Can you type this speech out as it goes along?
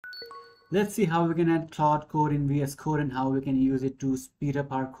Let's see how we can add Claude Code in VS Code and how we can use it to speed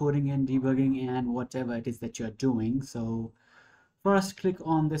up our coding and debugging and whatever it is that you're doing. So first click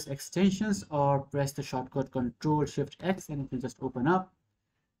on this extensions or press the shortcut Control Shift X and it will just open up.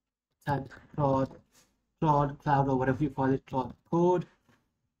 Type Cloud or whatever you call it, Claude Code.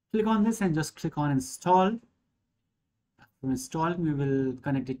 Click on this and just click on install. After installing, we will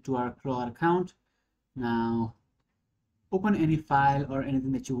connect it to our Claude account. Now open any file or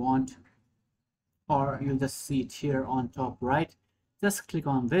anything that you want, or you'll just see it here on top right. Just click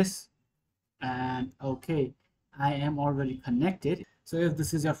on this and okay, I am already connected. So if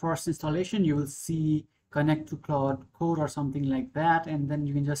this is your first installation, you will see connect to Claude Code or something like that, and then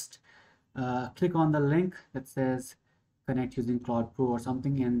you can just click on the link that says connect using Claude Pro or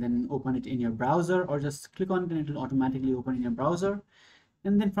something, and then open it in your browser, or just click on it and it will automatically open in your browser.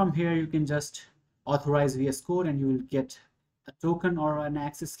 And then from here you can just authorize VS Code and you will get a token or an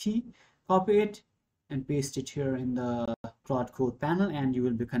access key. Copy it and paste it here in the Claude Code panel and you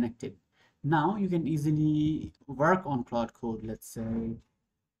will be connected. Now you can easily work on Claude Code. Let's say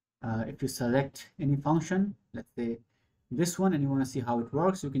if you select any function, let's say this one, and you want to see how it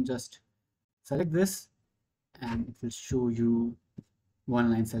works, you can just select this and it will show you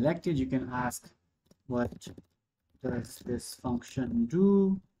one line selected. You can ask what does this function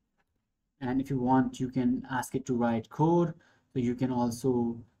do, and if you want you can ask it to write code. So you can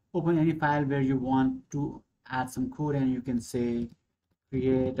also open any file where you want to add some code and you can say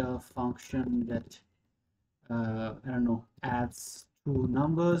create a function that I don't know, adds two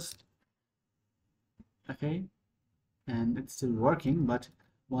numbers. Okay, and it's still working, but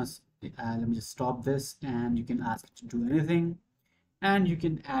once let me just stop this, and you can ask it to do anything, and you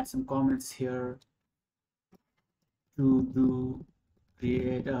can add some comments here to do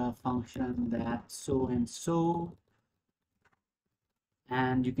create a function that so and so,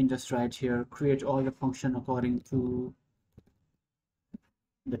 and you can just write here create all the function according to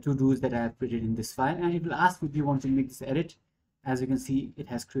the to-dos that I have created in this file, and it will ask if you want to make this edit. As you can see, it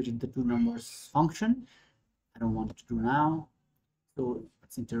has created the two numbers function. I don't want to do now, so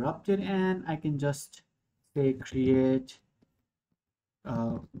it's interrupted, and I can just say create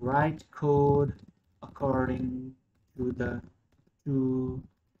write code according to the to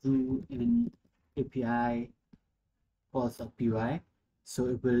do in API calls.py. So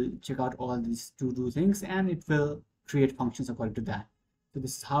it will check out all these to do things and it will create functions according to that. So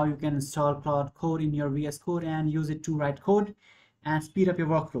this is how you can install Claude Code in your VS Code and use it to write code and speed up your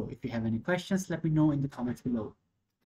workflow. If you have any questions, let me know in the comments below.